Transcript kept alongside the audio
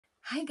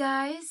Hi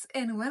guys,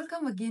 and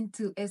welcome again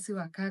to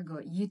Esu Akago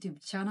YouTube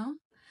channel.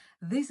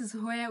 This is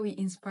where we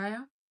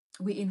inspire,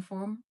 we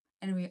inform,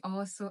 and we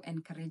also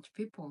encourage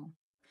people.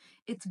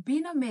 It's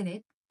been a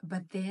minute,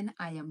 but then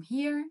I am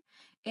here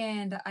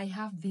and I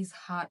have this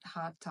hot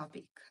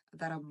topic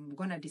that I'm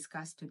gonna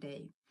discuss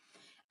today.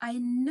 I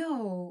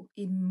know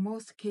in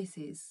most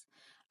cases,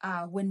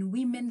 when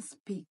women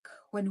speak,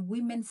 when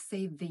women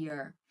say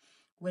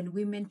when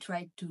women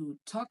try to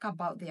talk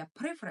about their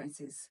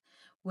preferences,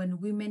 when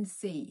women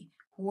say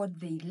what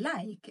they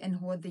like and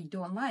what they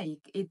don't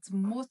like, it's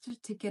mostly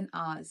taken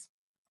as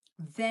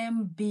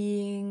them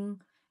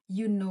being,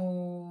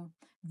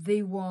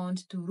 they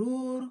want to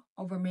rule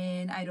over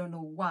men, I don't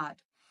know what.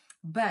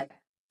 But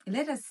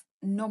let us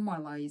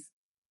normalize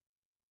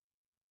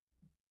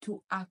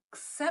to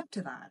accept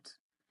that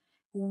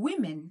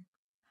women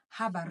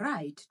have a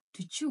right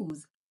to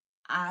choose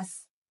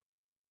as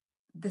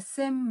the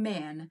same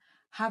men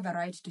have a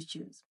right to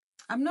choose.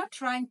 I'm not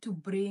trying to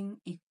bring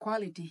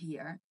equality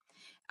here.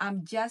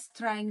 I'm just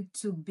trying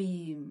to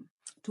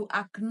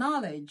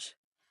acknowledge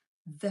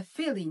the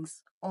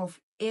feelings of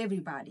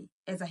everybody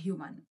as a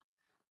human.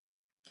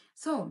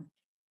 So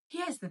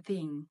here's the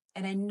thing,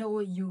 and I know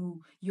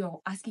you're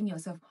asking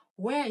yourself,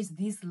 where is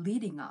this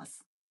leading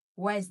us?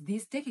 Where is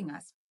this taking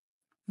us?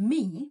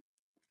 Me,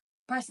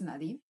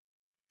 personally,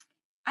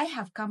 I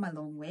have come a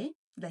long way,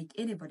 like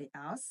anybody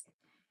else.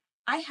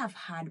 I have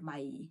had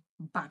my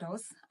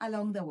battles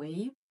along the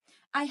way.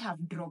 I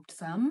have dropped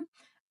some.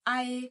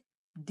 I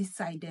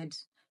decided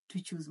to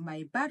choose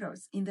my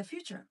battles in the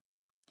future.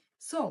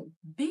 So,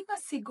 being a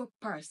single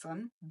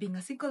person, being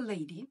a single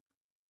lady,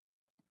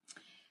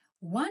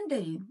 one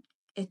day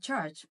at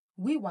church,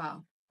 we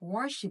were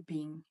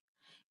worshiping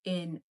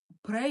and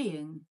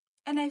praying,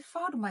 and I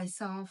found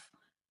myself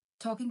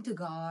talking to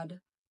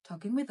God,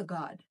 talking with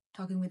God,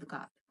 talking with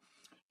God.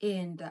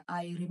 And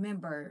I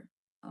remember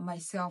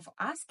myself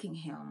asking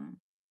him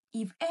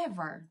if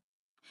ever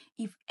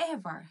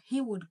he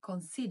would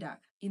consider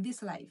in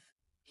this life,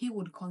 he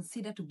would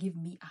consider to give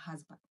me a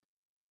husband.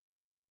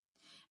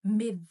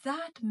 May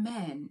that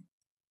man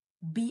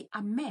be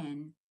a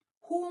man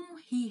whom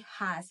he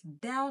has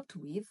dealt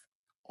with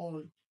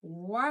or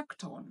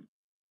worked on,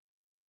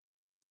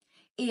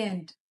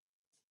 and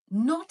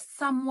not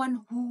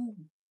someone who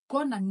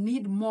gonna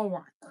need more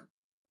work.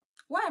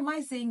 Why am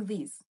I saying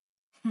this?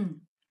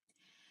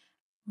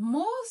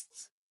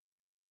 Most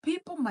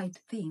people might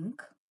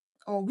think,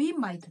 or we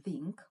might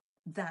think,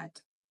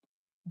 that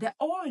the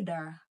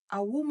older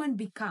a woman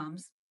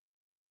becomes,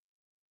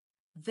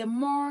 the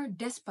more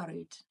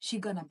desperate she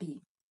gonna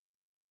be.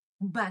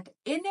 But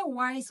any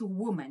wise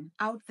woman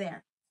out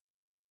there,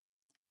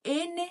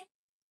 any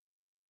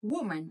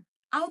woman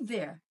out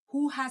there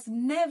who has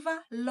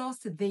never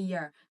lost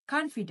their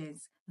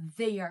confidence,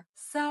 their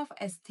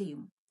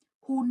self-esteem,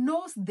 who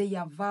knows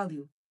their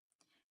value,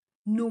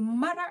 no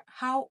matter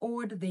how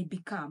old they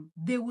become,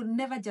 they will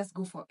never just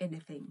go for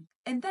anything.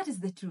 And that is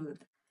the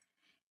truth.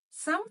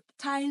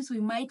 Sometimes we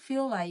might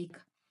feel like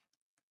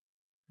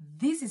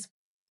this is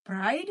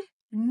pride.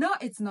 No,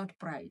 it's not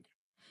pride.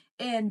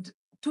 And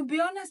to be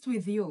honest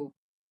with you,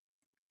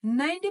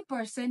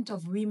 90%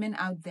 of women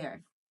out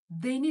there,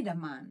 they need a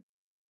man.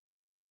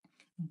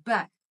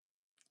 But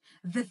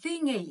the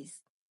thing is,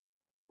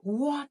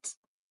 what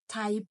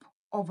type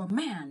of a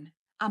man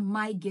am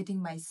I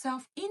getting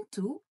myself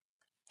into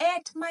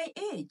at my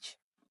age?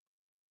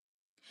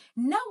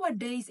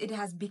 Nowadays, it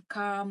has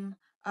become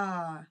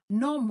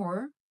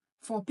normal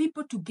for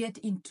people to get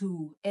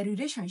into a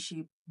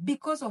relationship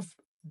because of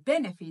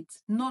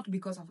benefits, not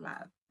because of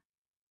love.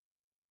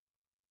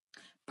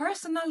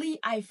 Personally,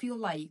 I feel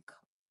like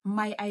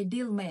my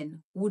ideal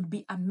man would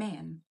be a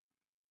man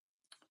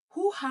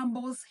who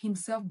humbles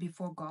himself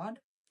before God,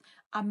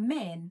 a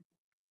man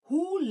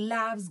who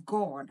loves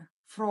God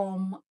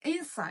from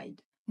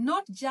inside,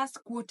 not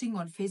just quoting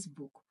on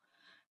Facebook.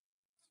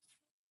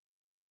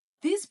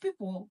 These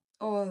people,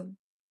 or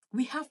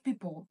we have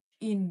people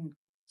in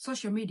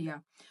social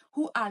media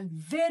who are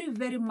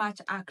very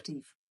much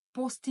active,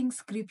 posting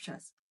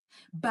scriptures.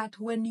 But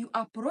when you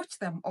approach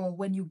them or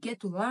when you get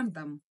to learn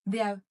them,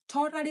 they are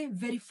totally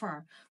very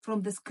far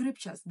from the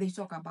scriptures they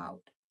talk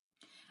about.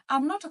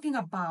 I'm not talking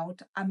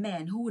about a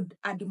man who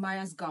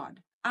admires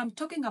God. I'm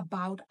talking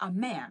about a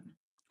man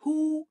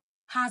who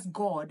has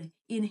God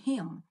in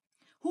him,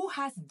 who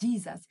has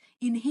Jesus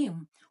in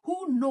him,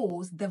 who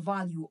knows the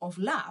value of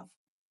love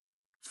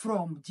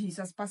from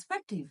Jesus'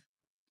 perspective.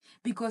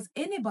 Because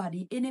any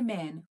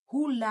man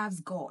who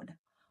loves God,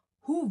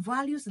 who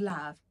values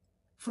love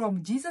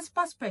from Jesus'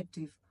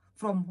 perspective,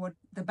 from what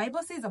the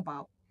Bible says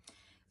about,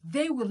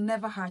 they will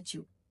never hurt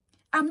you.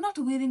 I'm not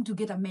willing to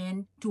get a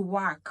man to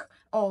work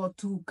or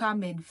to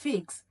come and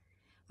fix.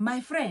 My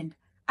friend,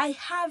 I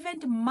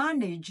haven't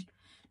managed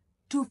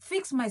to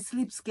fix my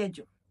sleep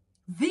schedule.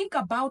 Think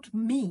about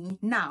me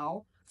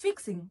now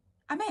fixing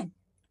a man.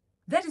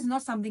 That is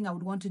not something I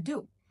would want to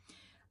do.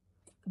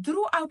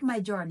 Throughout my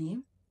journey,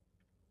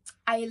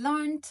 I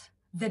learned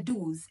the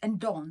do's and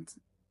don'ts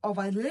of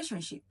a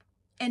relationship.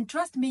 And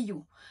trust me,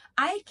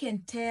 I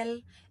can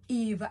tell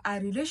if a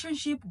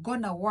relationship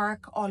gonna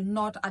work or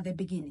not at the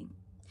beginning.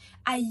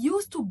 I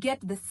used to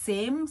get the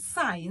same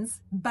signs,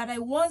 but I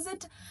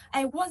wasn't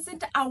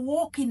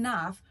awoke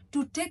enough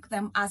to take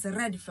them as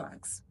red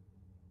flags.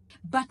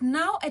 But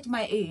now at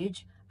my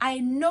age, I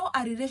know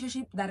a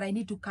relationship that I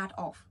need to cut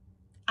off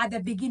at the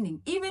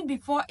beginning, even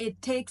before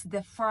it takes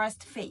the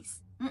first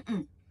phase.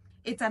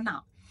 It's a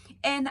now.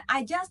 And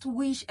I just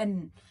wish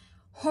and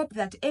hope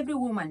that every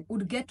woman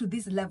would get to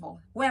this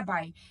level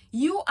whereby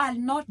you are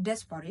not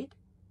desperate.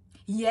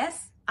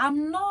 Yes,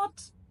 I'm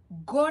not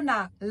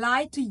gonna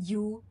lie to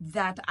you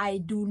that I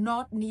do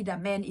not need a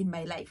man in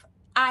my life.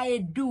 I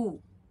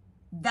do.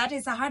 That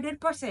is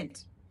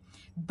 100%.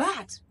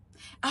 But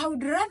I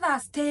would rather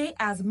stay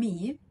as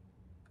me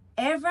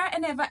ever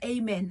and ever,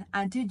 amen,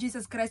 until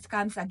Jesus Christ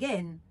comes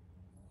again,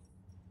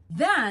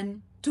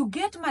 than to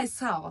get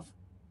myself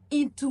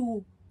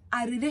into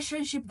a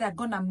relationship that's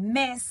gonna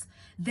mess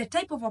the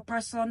type of a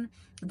person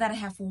that I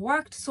have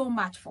worked so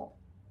much for.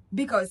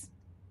 Because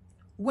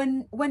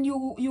when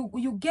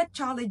you get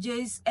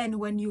challenges and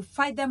when you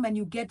fight them and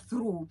you get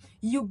through,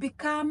 you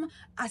become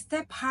a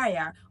step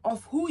higher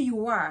of who you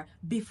were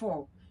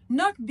before.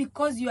 Not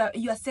because you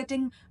are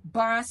setting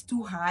bars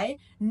too high,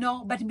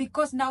 no, but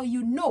because now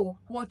you know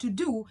what to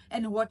do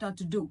and what not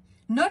to do.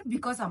 Not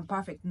because I'm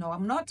perfect, no,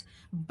 I'm not.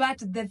 But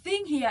the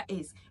thing here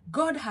is,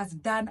 God has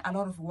done a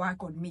lot of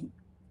work on me.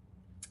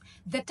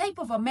 The type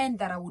of a man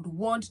that I would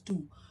want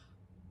to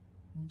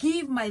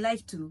give my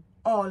life to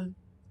or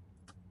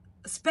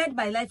spend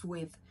my life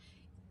with,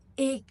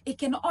 it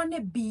can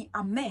only be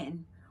a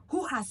man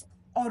who has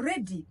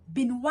already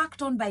been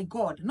worked on by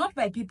God, not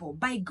by people,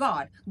 by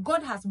God.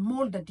 God has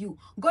molded you.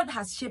 God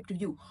has shaped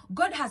you.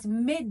 God has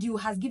made you,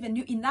 has given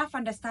you enough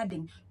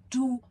understanding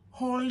to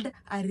hold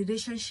a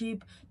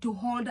relationship, to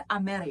hold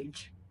a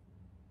marriage.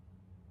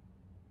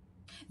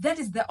 That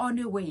is the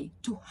only way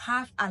to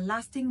have a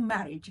lasting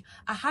marriage,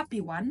 a happy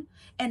one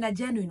and a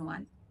genuine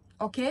one.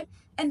 Okay?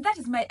 And that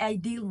is my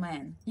ideal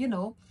man. You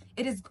know,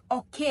 it is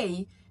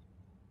okay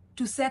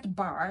to set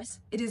bars.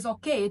 It is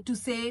okay to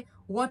say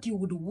what you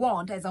would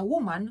want as a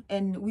woman,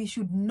 and we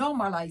should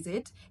normalize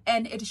it.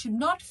 And it should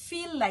not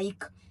feel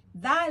like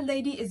that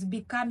lady is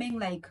becoming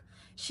like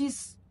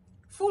she's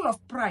full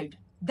of pride.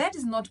 That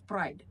is not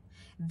pride.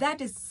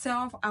 That is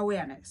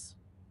self-awareness.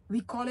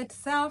 We call it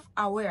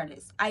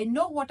self-awareness. I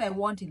know what I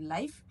want in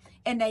life,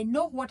 and I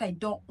know what I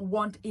don't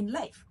want in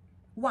life.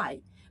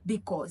 Why?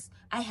 Because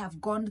I have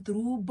gone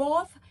through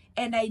both,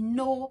 and I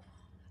know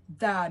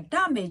the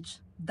damage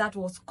that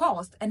was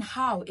caused and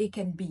how it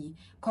can be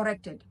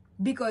corrected.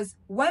 Because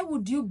why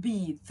would you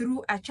be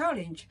through a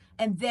challenge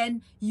and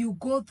then you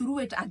go through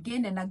it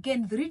again and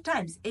again 3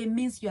 times? It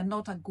means you're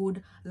not a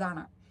good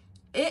learner.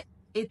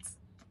 It's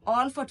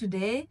all for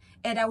today,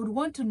 and I would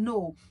want to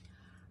know,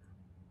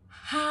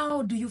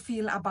 how do you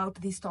feel about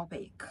this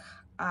topic?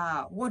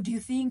 What do you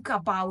think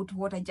about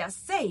what I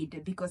just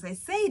said? Because I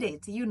said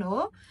it, you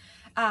know.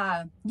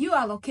 You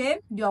are okay.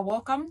 You are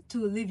welcome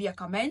to leave your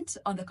comment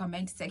on the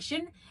comment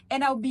section,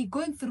 and I'll be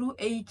going through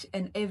each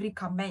and every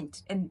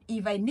comment. And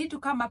if I need to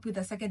come up with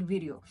a second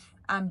video,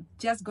 I'm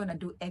just gonna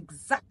do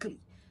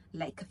exactly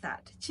like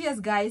that.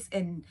 Cheers, guys,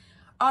 and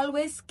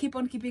always keep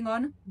on keeping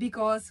on,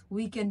 because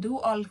we can do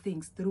all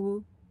things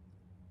through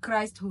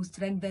Christ who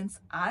strengthens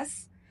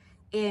us.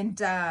 And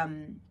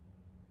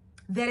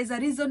there is a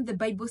reason the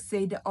Bible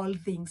said all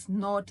things,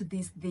 not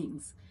these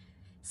things.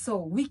 So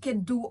we can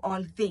do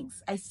all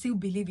things. I still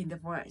believe in the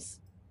verse.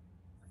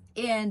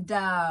 And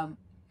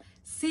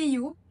see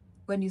you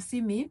when you see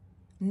me.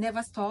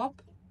 Never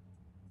stop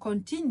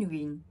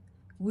continuing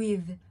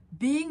with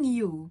being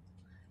you,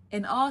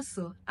 and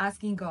also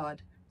asking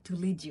God to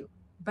lead you.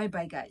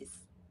 Bye-bye, guys.